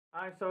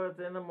Alright, so it's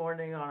in the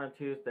morning on a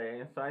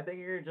Tuesday. So I think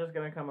you're just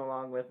gonna come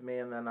along with me,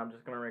 and then I'm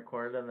just gonna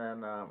record, and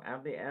then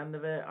at the end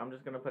of it, I'm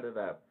just gonna put it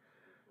up.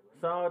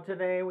 So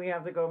today we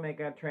have to go make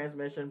a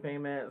transmission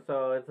payment.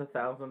 So it's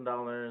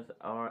 $1,000,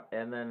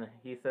 and then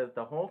he says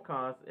the whole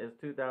cost is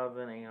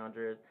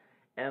 2,800,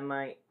 and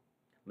like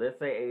let's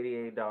say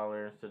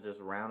 $88 to just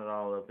round it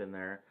all up in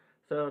there.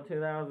 So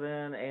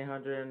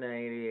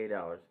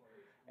 $2,888.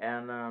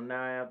 And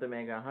now I have to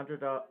make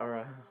 $100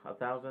 or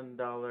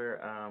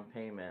 $1,000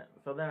 payment.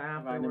 So then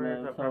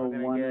afterwards, I'm probably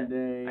gonna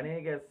get. I need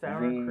to get sour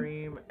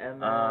cream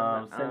and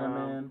then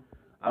cinnamon,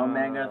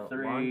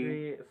 omega-3,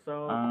 laundry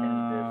soap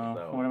and dish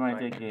soap. what am I so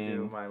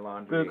thinking? My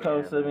laundry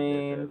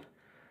Glucosamine,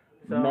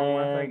 so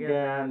once I get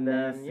that,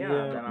 then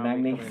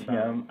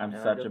magnesium. I'm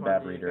such a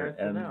bad reader,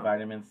 and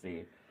vitamin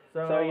C.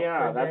 So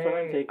yeah, that's what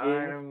I'm taking.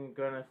 I'm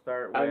gonna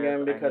start with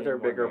again because they're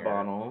bigger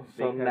bottles.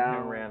 So now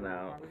I ran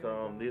out.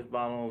 So these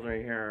bottles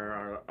right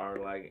here are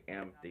like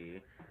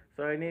empty.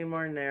 So I need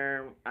more in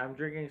there. I'm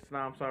drinking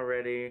Snapps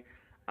already.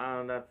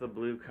 That's the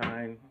blue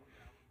kind.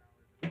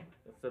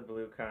 That's the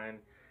blue kind.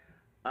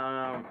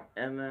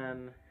 And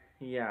then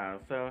yeah.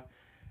 So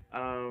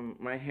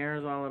my hair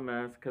is all a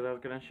mess because I was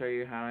gonna show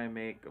you how I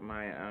make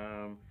my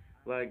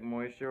like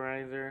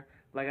moisturizer.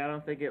 Like, I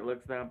don't think it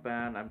looks that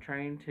bad. I'm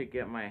trying to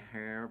get my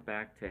hair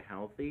back to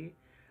healthy.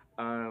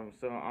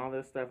 So all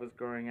this stuff is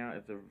growing out.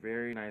 It's a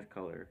very nice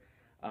color.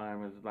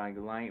 It's like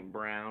light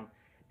brown,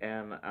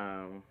 and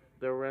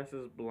the rest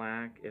is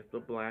black. If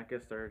the black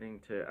is starting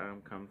to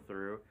come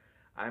through,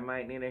 I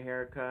might need a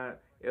haircut.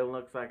 It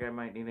looks like I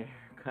might need a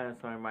haircut,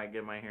 so I might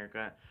get my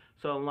haircut.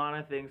 So a lot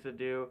of things to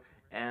do,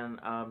 and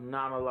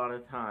not a lot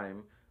of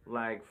time,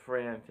 like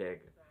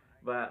frantic.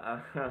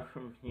 But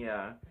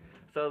yeah.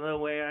 So the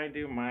way I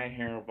do my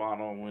hair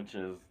bottle, which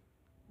is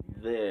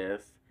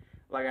this,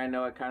 like I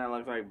know it kind of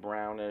looks like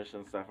brownish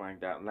and stuff like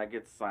that, like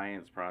it's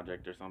science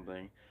project or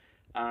something.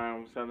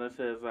 So this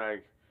is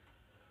like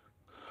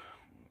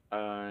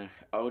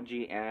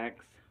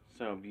OGX,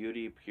 so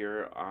Beauty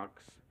Pure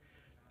Ox,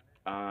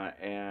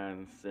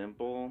 and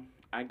Simple.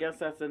 I guess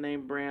that's the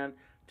name brand.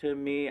 To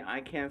me,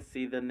 I can't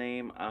see the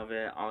name of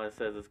it. All it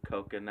says is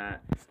coconut.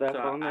 Stuff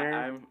on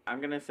there.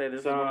 I'm gonna say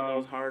this is one of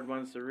those hard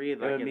ones to read.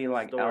 Like it would be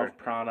like Elf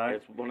product.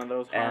 It's one of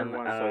those hard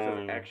ones. So it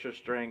says extra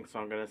strength. So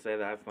I'm gonna say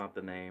that's not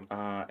the name.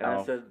 And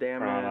it says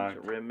damage,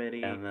 product,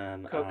 remedy, and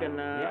then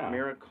coconut,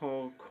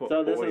 miracle.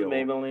 So this is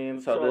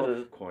Maybelline. So this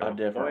is a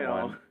different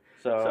one.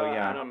 So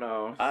yeah, I don't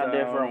know. A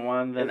different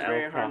one than it's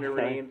very hard to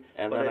read,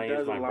 and but then it I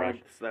use my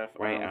brush stuff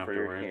right for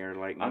your afterwards. hair,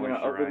 like I'm gonna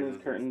open these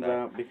curtains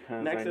up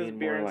because next I need is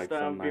beard more,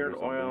 stuff, like beard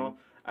oil.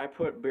 I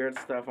put beard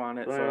stuff on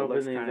it, so it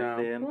looks kind of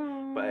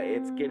thin, but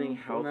it's getting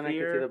healthier. And then I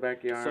can see the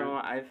backyard. So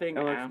I think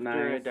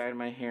after I dyed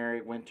my hair,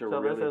 it went to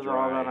really dry. So this is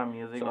all that I'm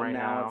using right now.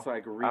 So now it's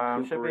like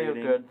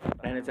recuperating,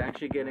 and it's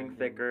actually getting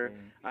thicker.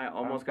 I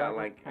almost got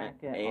like an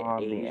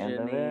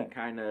Asian-y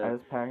kind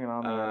of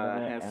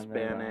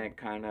Hispanic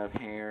kind of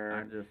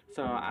hair.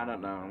 So I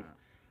don't know.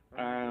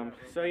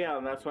 So yeah,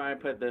 that's why I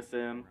put this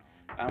in.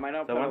 I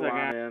don't put a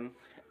lot in.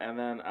 And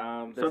then,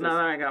 so now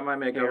that I got my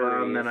makeup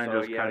on, then I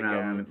just kind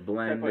of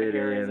blend it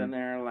in.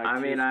 There, like I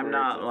mean, I'm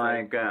not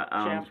like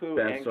a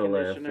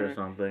specialist or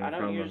something from the makeup place. I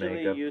don't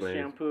usually use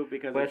shampoo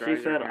because but she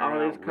said all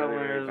these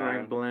colors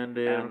like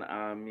blended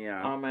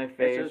on my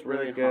face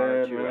really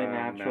good, really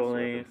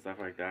naturally, and stuff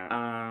like that.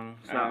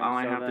 So all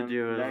I have to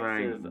do is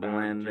like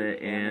blend it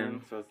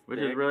in, which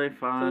is really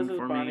fun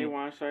for me.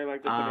 I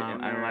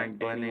like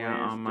blending it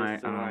on my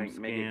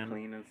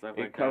skin.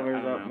 It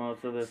covers up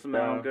most of the stuff.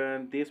 Smell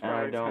good. These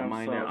products I don't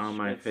mind it on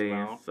my face.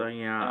 So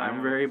yeah,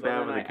 I'm very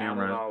bad with the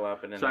camera.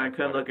 So I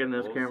could look in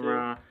this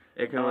camera.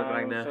 It could look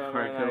like this,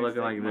 or it could look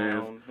like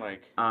this.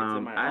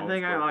 I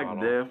think I like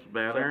this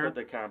better. As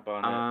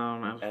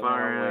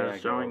far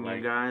as showing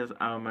you guys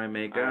my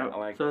makeup.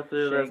 So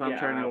through this, I'm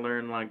trying to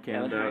learn like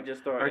camera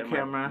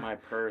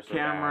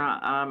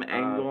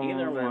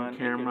angles and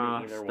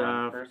camera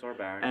stuff,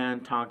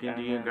 and talking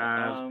to you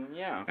guys.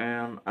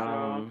 And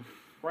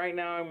right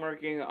now I'm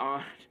working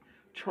on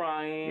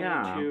trying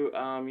to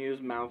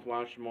use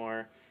mouthwash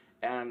more,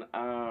 and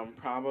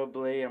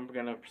probably I'm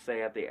gonna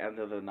say at the end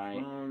of the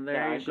night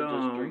I should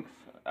just drink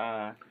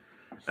I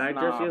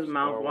just use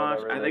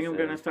mouthwash. I think I'm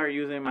gonna start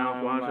using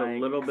mouthwash a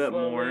little bit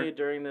more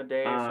during the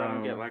day, so I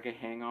don't get like a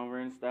hangover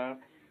and stuff.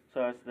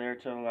 So it's there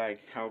to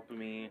like help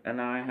me. And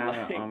now I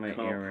have it on my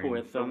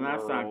earring, so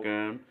that's not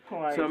good.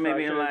 So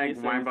maybe like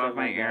wipe off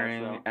my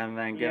earring and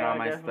then get all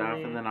my stuff,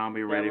 and then I'll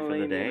be ready for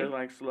the day.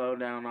 Like slow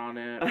down on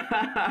it.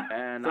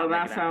 And so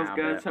that sounds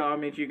good. So I'll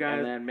meet you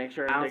guys then make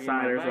sure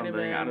outside or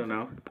something. I don't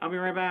know. I'll be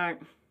right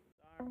back.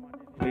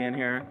 Being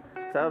here.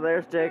 So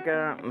there's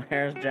Jacob.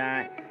 There's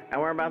Jack.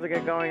 And we're about to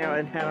get going out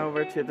and head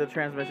over to the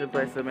transmission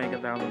place to make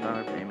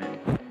 $1,000 payment.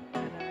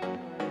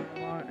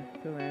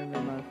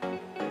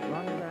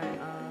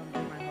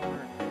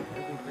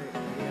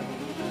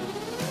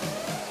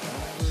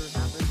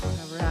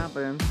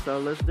 happen. So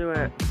let's do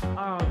it.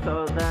 Oh,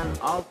 so then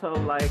also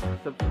like,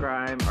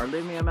 subscribe, or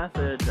leave me a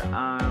message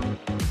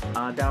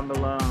down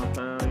below.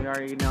 So you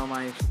already know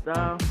my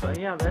stuff. So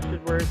yeah, that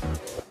should work.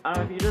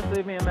 If you just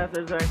leave me a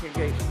message, I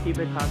can keep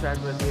in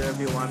contact with you if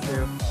you want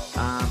to.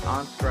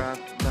 On Scruff.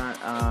 But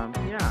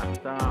yeah,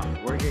 so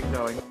we're getting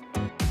going.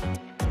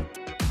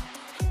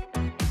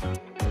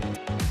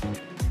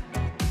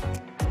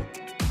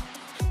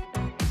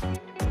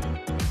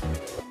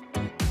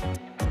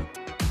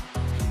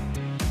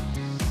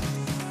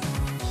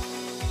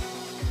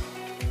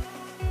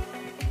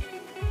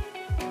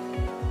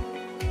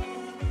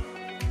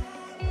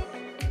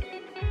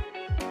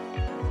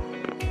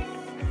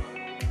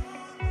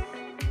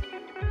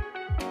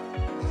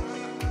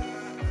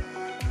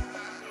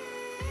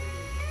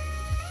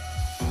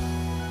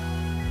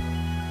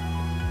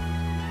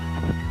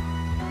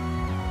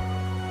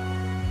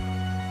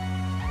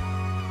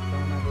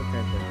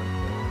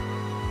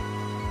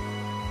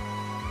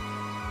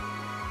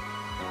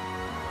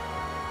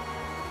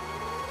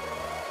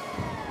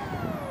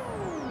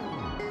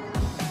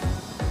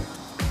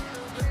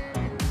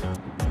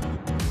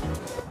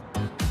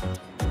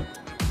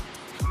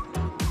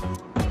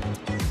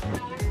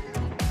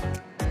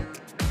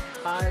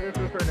 Hi, this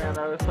is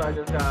Fernando. So I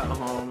just got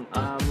home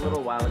a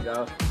little while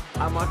ago.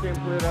 I'm watching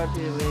Pluto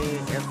TV.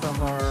 It's a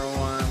horror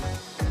one.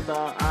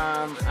 So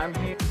I'm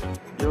here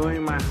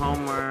doing my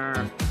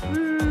homework.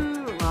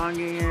 Woo,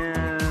 logging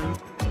in.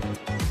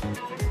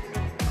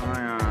 Oh my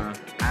god,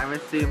 I'm a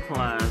C+.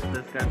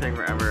 This is gonna take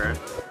forever.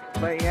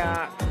 But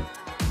yeah,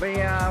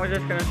 I was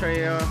just gonna show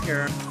you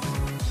here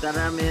that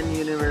I'm in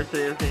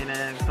University of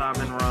Phoenix. So I'm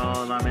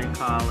enrolled. I'm in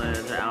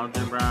college,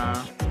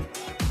 algebra.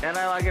 And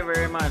I like it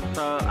very much,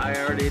 so I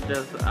already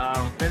just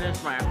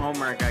finished my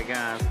homework, I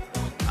guess.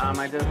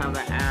 I just have to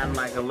add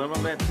like a little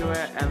bit to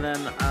it, and then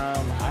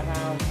I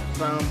have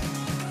some,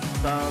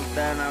 so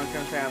then I was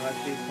going to say I have a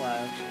C+.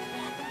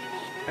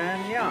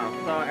 And yeah,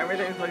 so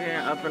everything's looking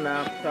up and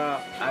up, so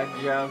I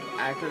just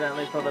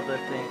accidentally filled up the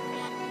sink.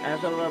 And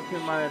I filled up too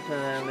much, and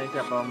then leaked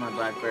up all my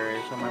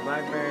Blackberries. So my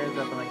Blackberry is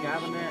up in the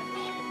cabinet,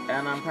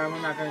 and I'm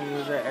probably not going to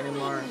use it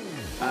anymore.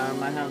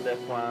 I have this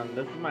one.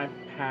 This is my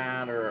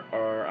Pad or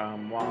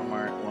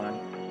Walmart one.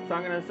 So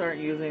I'm gonna start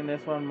using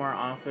this one more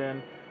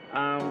often.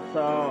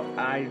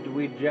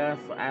 We just,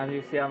 as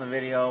you see on the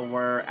video,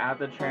 we're at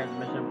the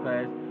transmission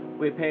place.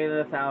 We paid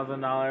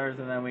 $1,000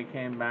 and then we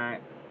came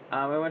back.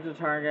 We went to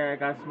Target,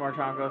 got some more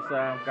taco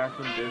stuff, got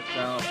some dish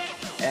soap,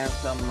 and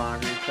some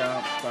laundry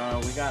soap. So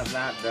we got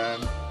that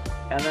done.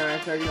 And then I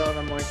started using all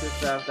the moisture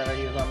stuff that I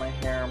use on my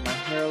hair. My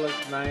hair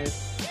looks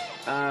nice.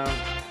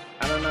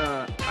 I don't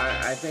know,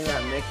 I think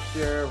that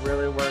mixture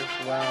really works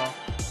well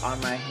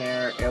on my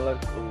hair. It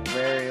looks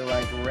very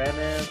like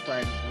reddish,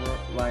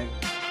 like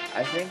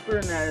I think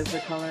brunette is the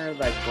color,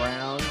 like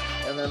brown,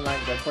 and then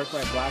like of course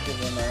my black is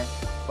in there.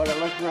 But it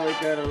looks really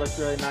good, it looks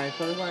really nice.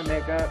 So does my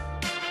makeup.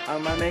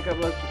 My makeup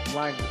looks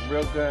like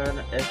real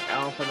good. It's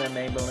e.l.f. and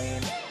then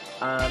Maybelline.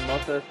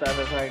 Most of the stuff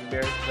is like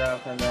beard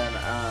stuff, and then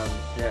I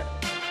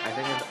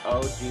think it's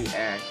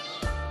OGX.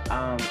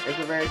 It's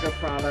a very good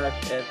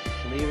product. It's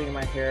leaving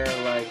my hair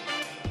like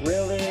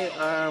really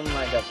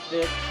like a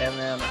thick, and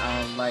then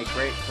like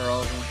great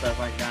curls and stuff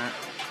like that.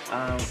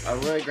 A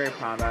really great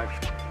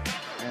product.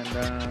 And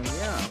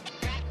yeah,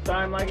 so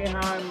I'm liking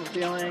how I'm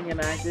feeling and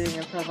acting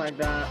and stuff like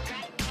that.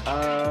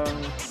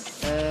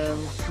 And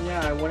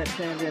yeah, I wouldn't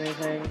change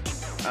anything.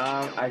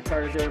 I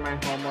started doing my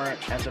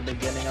homework at the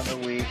beginning of the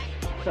week.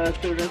 So as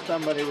soon as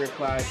somebody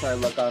replies, so I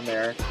look on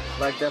there.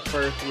 Like the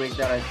first week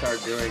that I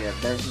start doing it,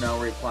 there's no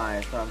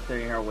reply. So I'm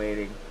sitting here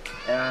waiting.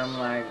 And I'm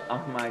like,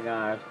 oh my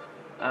gosh.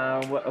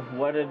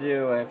 What to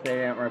do if they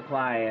didn't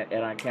reply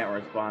and I can't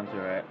respond to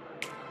it.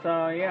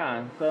 So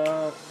yeah,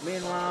 so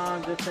meanwhile,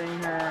 I'm just sitting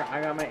here. I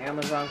got my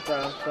Amazon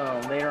stuff.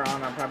 So later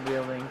on, I'll probably be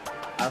building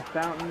a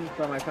fountain.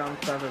 So my fountain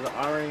stuff is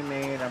already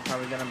made. I'm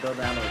probably going to build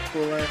out a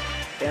cooler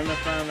in the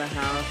front of the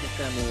house. It's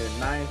going to be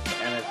nice,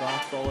 and it's all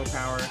solar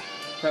power.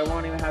 So I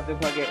won't even have to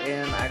plug it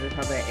in. I just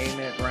have to aim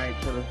it right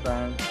to the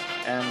sun,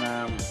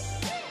 and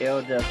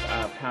it'll just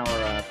power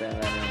up,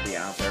 and then it'll be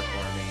out there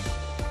for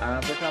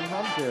me to come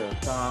home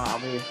to. So I'll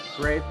be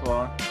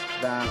grateful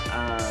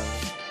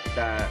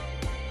that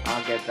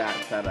I'll get that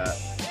set up.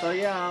 So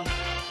yeah.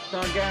 So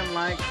again,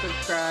 like,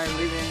 subscribe,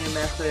 leave me a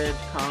message,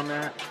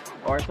 comment,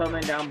 or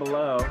something down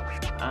below.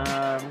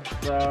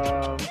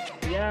 So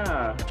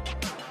yeah.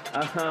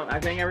 I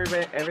think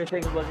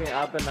everything's looking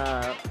up and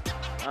up.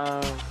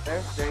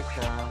 There's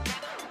Jacob.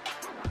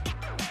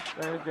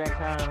 There's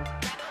Jacob.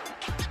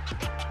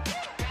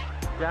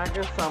 Jack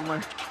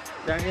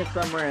is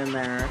somewhere in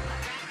there.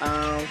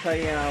 So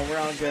yeah, we're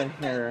all good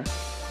here.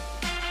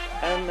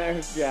 And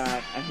there's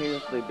Jack, and he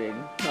was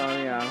sleeping. So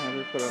yeah, I'll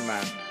just put him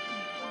back.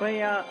 But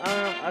yeah,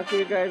 I'll see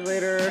you guys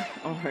later.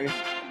 Oh my god.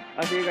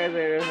 I'll see you guys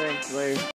later. Thanks, later.